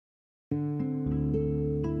I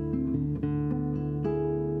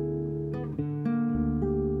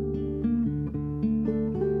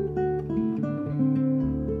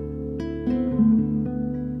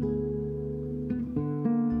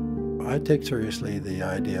take seriously the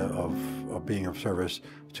idea of being of service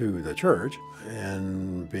to the church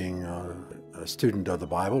and being a student of the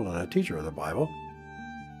Bible and a teacher of the Bible.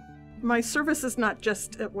 My service is not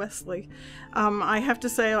just at Wesley. I have to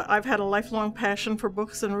say I've had a lifelong passion for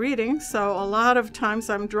books and reading, so a lot of times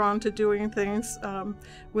I'm drawn to doing things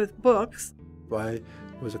with books. I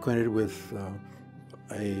was acquainted with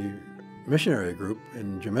a missionary group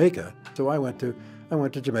in Jamaica, so I went to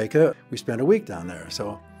Jamaica. We spent a week down there,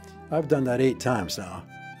 so I've done that 8 times now.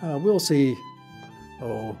 We'll see,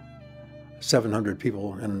 700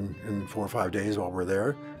 people in 4 or 5 days while we're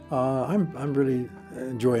there. I'm really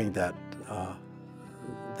enjoying that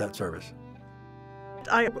service.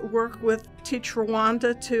 I work with Teach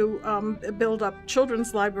Rwanda to build up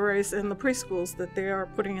children's libraries in the preschools that they are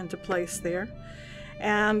putting into place there.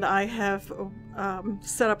 And I have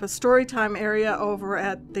set up a storytime area over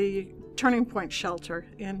at the Turning Point Shelter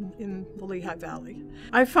in the Lehigh Valley.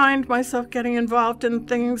 I find myself getting involved in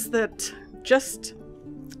things that just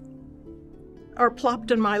are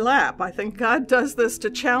plopped in my lap. I think God does this to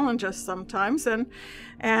challenge us sometimes,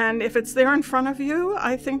 and if it's there in front of you,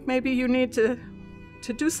 I think maybe you need to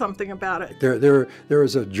do something about it. There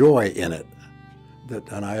is a joy in it,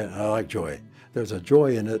 and I like joy. There's a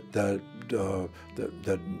joy in it that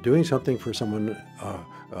doing something for someone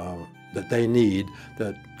that they need,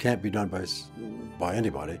 that can't be done by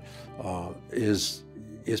anybody, is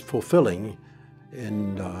fulfilling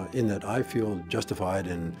in that I feel justified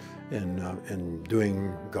in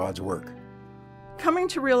doing God's work. Coming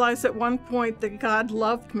to realize at one point that God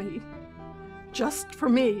loved me, just for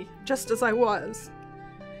me, just as I was,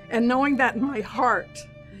 and knowing that in my heart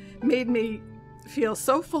made me feel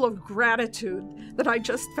so full of gratitude that I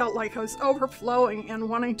just felt like I was overflowing and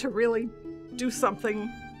wanting to really do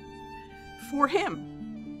something for Him.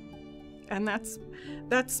 And that's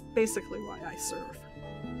basically why I serve.